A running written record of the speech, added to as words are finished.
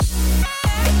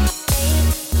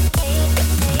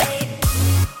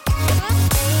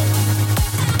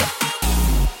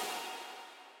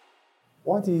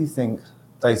do you think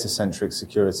data-centric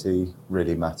security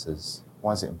really matters?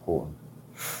 Why is it important?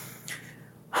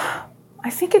 I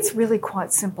think it's really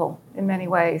quite simple in many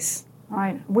ways.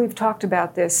 Right? We've talked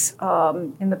about this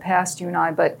in the past, you and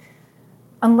I, but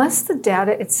unless the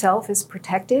data itself is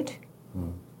protected,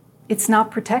 it's not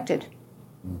protected.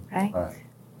 Okay? Right.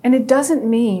 And it doesn't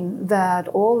mean that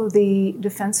all of the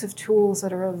defensive tools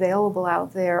that are available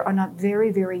out there are not very,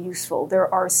 very useful.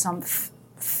 There are some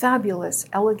fabulous,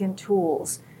 elegant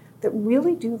tools that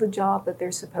really do the job that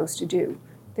they're supposed to do.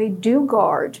 They do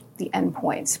guard the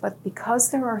endpoints, but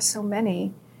because there are so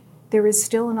many, there is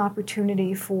still an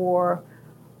opportunity for,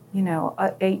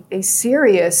 a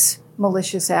serious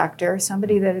malicious actor,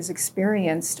 somebody that is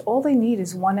experienced. All they need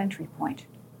is one entry point,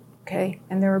 okay?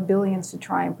 And there are billions to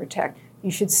try and protect.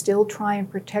 You should still try and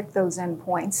protect those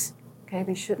endpoints, okay?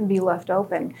 They shouldn't be left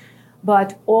open.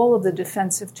 But all of the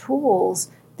defensive tools,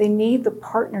 they need the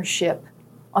partnership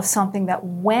of something that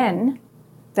when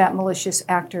that malicious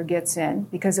actor gets in,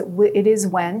 because it is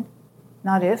when,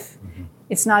 not if.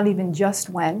 It's not even just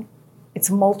when. It's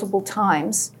multiple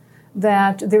times,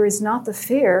 that there is not the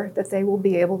fear that they will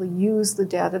be able to use the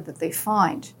data that they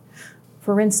find.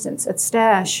 For instance, at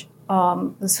Stash,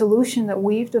 the solution that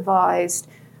we've devised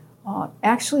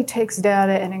actually takes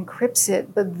data and encrypts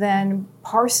it, but then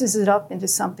parses it up into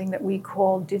something that we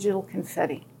call digital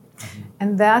confetti.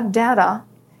 And that data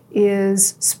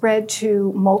is spread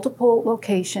to multiple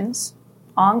locations,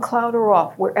 on cloud or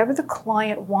off, wherever the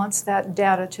client wants that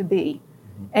data to be,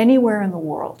 anywhere in the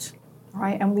world.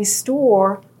 Right? And we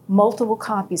store multiple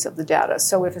copies of the data.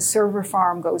 So if a server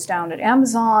farm goes down at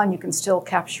Amazon, you can still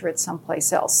capture it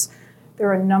someplace else. There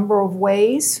are a number of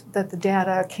ways that the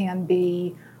data can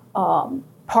be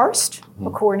parsed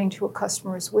according to a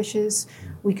customer's wishes.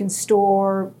 We can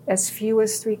store as few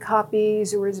as 3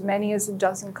 copies or as many as a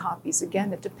dozen copies.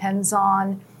 Again, it depends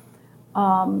on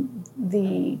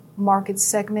the market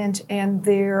segment and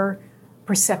their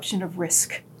perception of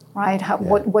risk. Right?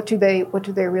 What do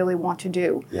they really want to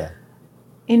do? Yeah.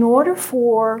 In order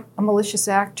for a malicious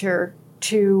actor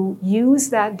to use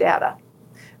that data,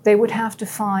 they would have to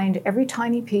find every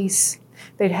tiny piece.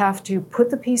 They'd have to put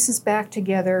the pieces back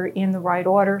together in the right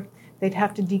order. They'd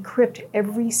have to decrypt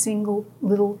every single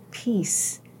little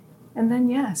piece. And then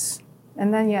yes,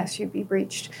 you'd be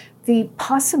breached. The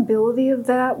possibility of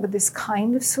that with this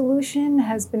kind of solution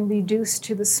has been reduced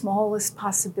to the smallest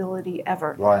possibility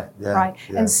ever. Right, yeah. Right?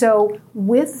 Yeah. And so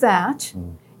with that,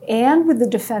 and with the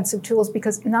defensive tools,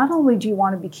 because not only do you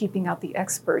want to be keeping out the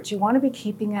experts, you want to be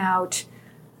keeping out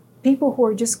people who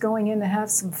are just going in to have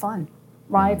some fun,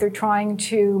 right? They're trying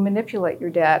to manipulate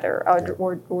your data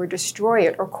or destroy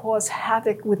it or cause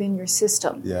havoc within your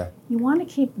system. Yeah. You want to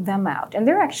keep them out. And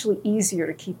they're actually easier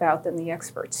to keep out than the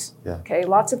experts. Yeah. Okay.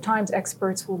 Lots of times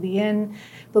experts will be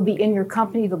they'll be in your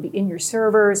company, they'll be in your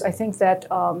servers. I think that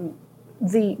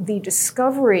the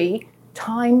discovery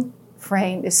time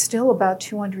frame is still about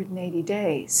 280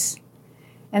 days.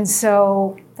 And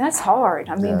so that's hard.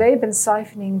 I mean, they've been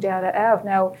siphoning data out.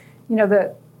 Now,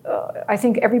 I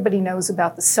think everybody knows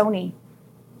about the Sony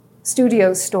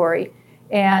Studios story.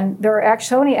 And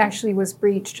Sony actually was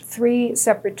breached 3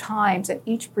 separate times, and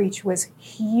each breach was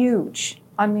huge.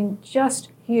 I mean,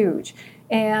 just huge.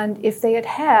 And if they had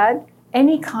had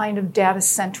any kind of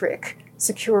data-centric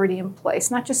security in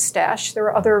place, not just Stash, there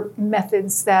are other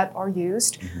methods that are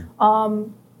used,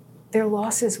 their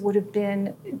losses would have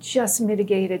been just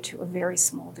mitigated to a very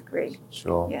small degree.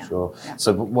 Sure. Yeah.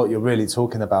 So what you're really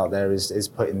talking about there is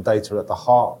putting data at the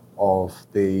heart of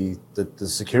the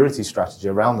security strategy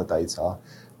around the data.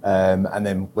 And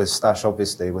then with Stash,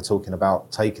 obviously, we're talking about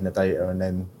taking the data and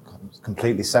then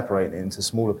completely separating it into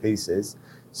smaller pieces.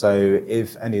 So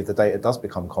if any of the data does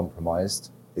become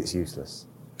compromised, it's useless.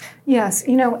 Yes,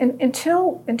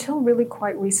 until really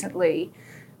quite recently,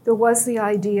 there was the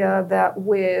idea that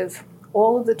with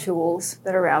all of the tools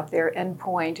that are out there,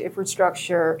 endpoint,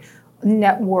 infrastructure,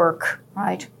 network,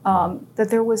 right, that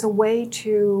there was a way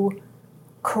to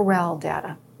corral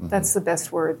data. That's the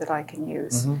best word that I can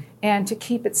use. And to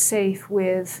keep it safe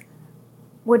with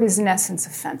what is in essence a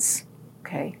fence,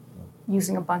 okay,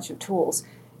 using a bunch of tools.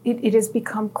 It has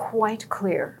become quite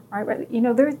clear, right?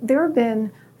 There have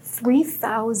been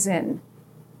 3,000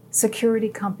 security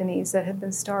companies that have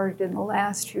been started in the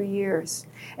last few years,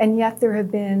 and yet there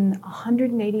have been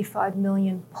 185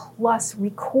 million plus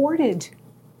recorded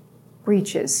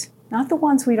breaches. Not the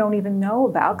ones we don't even know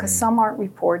about, because some aren't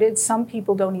reported. Some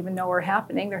people don't even know are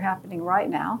happening. They're happening right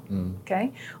now.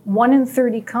 Okay, 1 in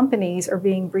 30 companies are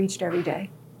being breached every day.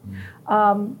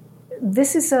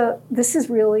 this is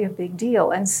really a big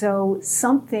deal, and so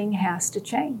something has to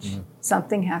change.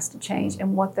 Something has to change,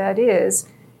 and what that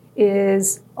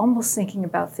is almost thinking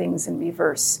about things in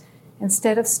reverse.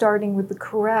 Instead of starting with the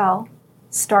corral,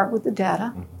 start with the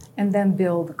data, and then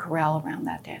build the corral around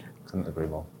that data. Couldn't agree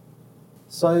more.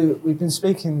 So we've been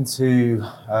speaking to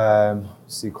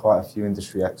quite a few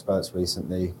industry experts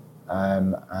recently,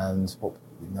 and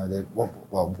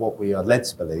what we are led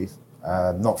to believe,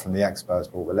 not from the experts,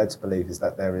 but what we're led to believe is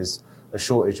that there is a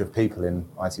shortage of people in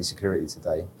IT security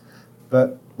today.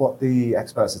 But what the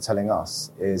experts are telling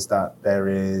us is that there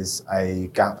is a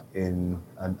gap in,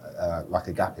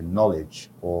 knowledge,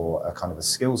 or a kind of a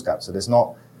skills gap. So there's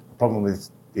not a problem with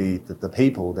the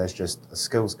people. There's just a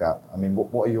skills gap. I mean,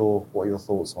 what are your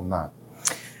thoughts on that?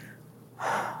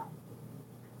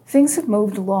 Things have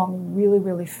moved along really,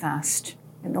 really fast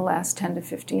in the last 10 to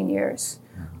 15 years.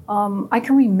 I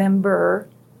can remember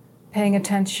paying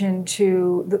attention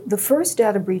to the first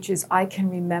data breaches I can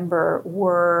remember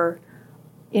were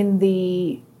in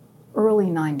the early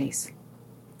 90s,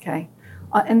 okay?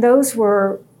 And those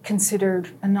were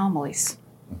considered anomalies.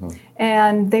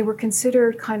 And they were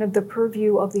considered kind of the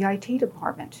purview of the IT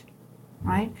department,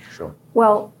 right? Sure.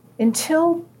 Well,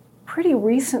 until pretty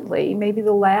recently, maybe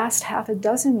the last half a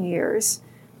dozen years,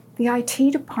 the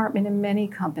IT department in many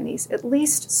companies, at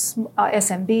least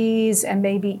SMBs and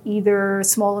maybe either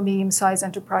small and medium-sized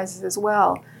enterprises as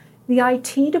well, the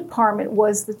IT department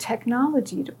was the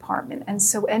technology department. And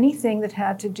so anything that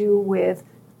had to do with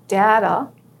data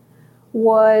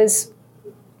was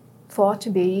thought to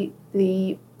be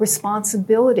the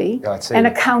responsibility and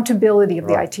accountability of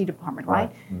the IT department,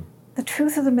 right? The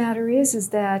truth of the matter is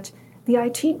that the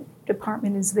IT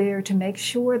department is there to make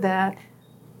sure that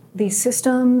these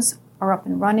systems are up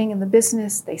and running in the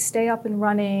business, they stay up and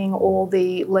running, all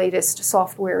the latest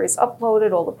software is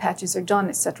uploaded, all the patches are done,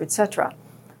 et cetera, et cetera.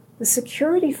 The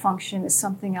security function is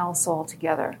something else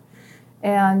altogether.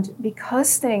 And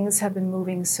because things have been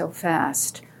moving so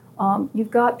fast,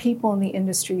 you've got people in the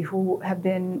industry who have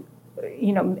been,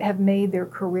 have made their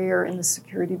career in the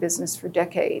security business for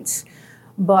decades.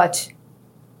 But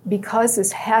because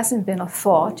this hasn't been a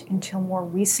thought until more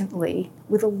recently,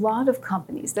 with a lot of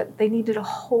companies, that they needed a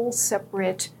whole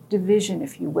separate division,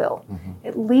 if you will,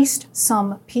 at least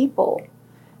some people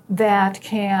that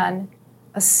can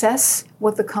assess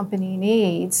what the company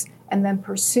needs and then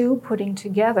pursue putting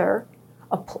together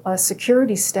a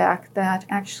security stack that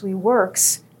actually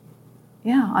works.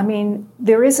 Yeah, I mean,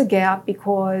 there is a gap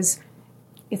because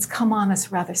it's come on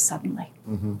us rather suddenly.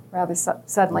 Yeah.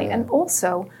 And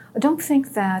also, I don't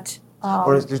think that...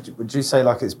 or would you say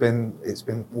like it's been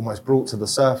almost brought to the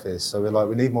surface? So we're like,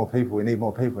 we need more people, and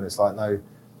it's like, no,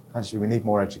 actually we need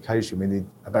more education, we need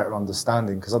a better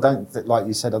understanding. Because I don't, like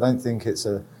you said, I don't think it's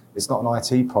not an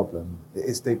IT problem.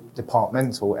 It's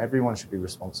departmental. Everyone should be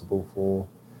responsible for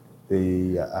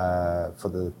the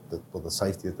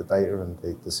safety of the data and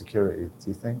the security. Do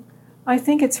you think? I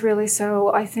think it's really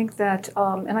so. I think that,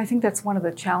 and I think that's one of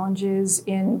the challenges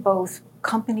in both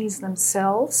companies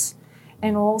themselves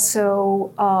and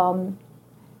also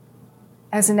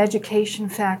as an education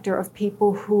factor of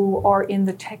people who are in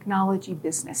the technology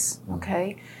business,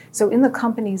 okay? So in the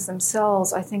companies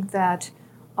themselves, I think that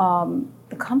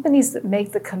the companies that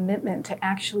make the commitment to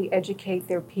actually educate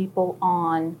their people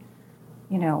on,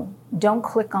 don't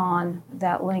click on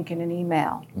that link in an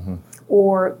email,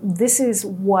 or this is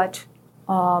what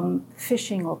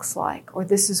phishing looks like, or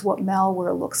this is what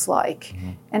malware looks like,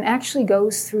 and actually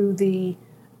goes through the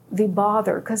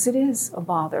bother, because it is a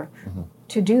bother,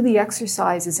 to do the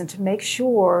exercises and to make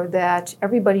sure that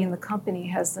everybody in the company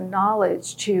has the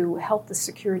knowledge to help the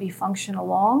security function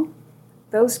along.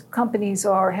 Those companies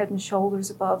are head and shoulders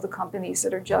above the companies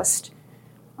that are just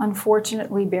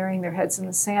unfortunately burying their heads in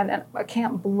the sand, and I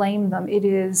can't blame them.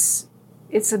 It's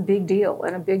a big deal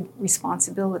and a big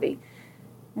responsibility.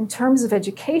 In terms of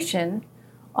education,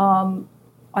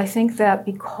 I think that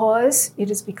because it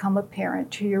has become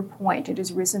apparent, to your point, it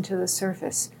has risen to the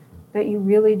surface, that you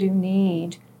really do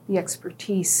need the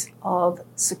expertise of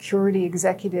security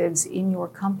executives in your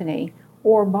company,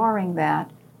 or barring that,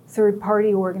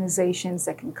 third-party organizations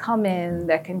that can come in,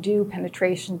 that can do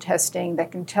penetration testing,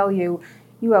 that can tell you,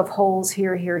 you have holes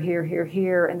here, here, here, here,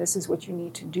 here, and this is what you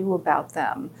need to do about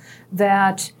them.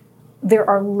 That there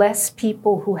are less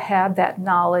people who have that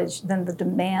knowledge than the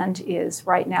demand is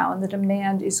right now, and the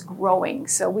demand is growing.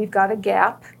 So we've got a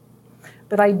gap,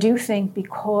 but I do think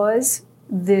because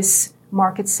this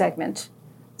market segment,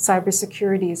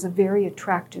 cybersecurity, is a very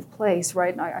attractive place,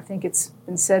 right? And I think it's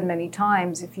been said many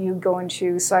times, if you go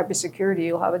into cybersecurity,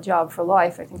 you'll have a job for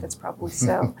life. I think that's probably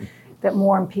so. that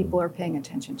more people are paying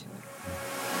attention to it.